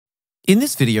In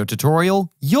this video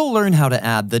tutorial, you'll learn how to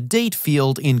add the date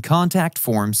field in Contact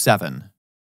Form 7.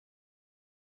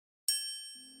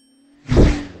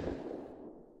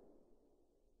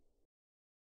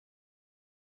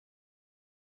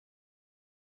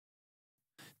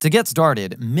 To get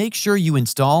started, make sure you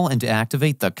install and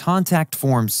activate the Contact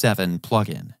Form 7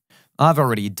 plugin. I've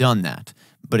already done that,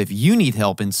 but if you need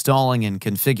help installing and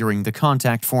configuring the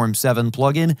Contact Form 7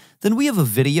 plugin, then we have a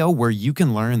video where you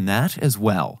can learn that as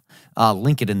well. I'll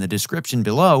link it in the description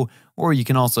below, or you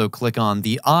can also click on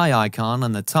the eye icon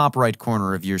on the top right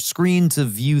corner of your screen to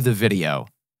view the video.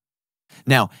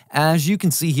 Now, as you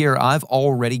can see here, I've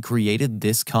already created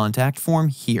this contact form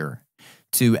here.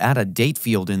 To add a date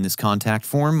field in this contact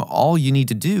form, all you need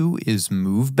to do is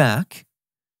move back,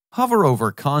 hover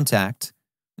over Contact,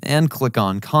 and click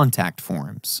on Contact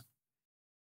Forms.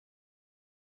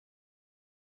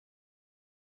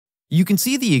 You can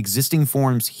see the existing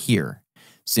forms here.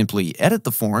 Simply edit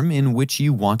the form in which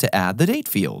you want to add the date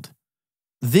field.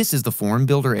 This is the form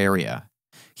builder area.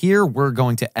 Here we're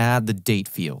going to add the date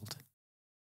field.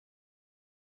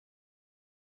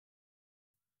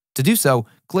 To do so,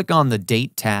 click on the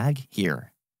Date tag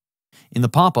here. In the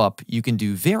pop-up, you can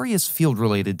do various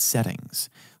field-related settings,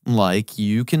 like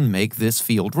you can make this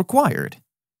field required.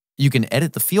 You can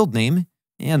edit the field name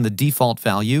and the default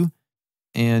value,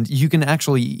 and you can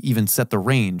actually even set the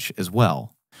range as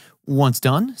well. Once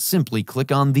done, simply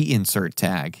click on the Insert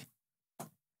tag.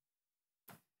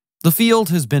 The field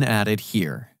has been added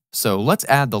here, so let's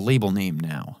add the label name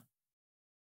now.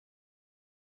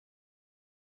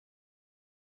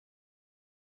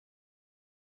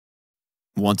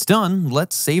 Once done,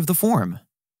 let's save the form.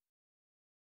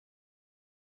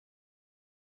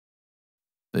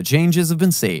 The changes have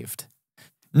been saved.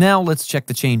 Now let's check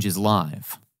the changes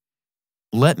live.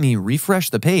 Let me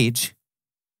refresh the page,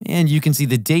 and you can see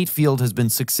the date field has been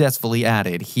successfully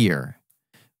added here.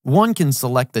 One can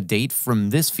select the date from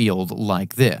this field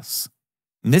like this.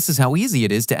 This is how easy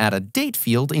it is to add a date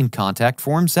field in Contact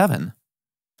Form 7.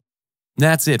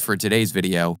 That's it for today's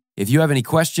video. If you have any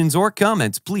questions or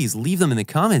comments, please leave them in the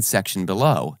comments section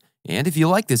below. And if you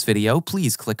like this video,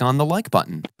 please click on the like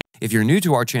button. If you're new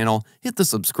to our channel, hit the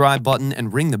subscribe button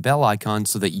and ring the bell icon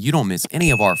so that you don't miss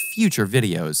any of our future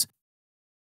videos.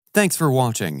 Thanks for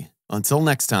watching. Until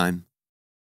next time.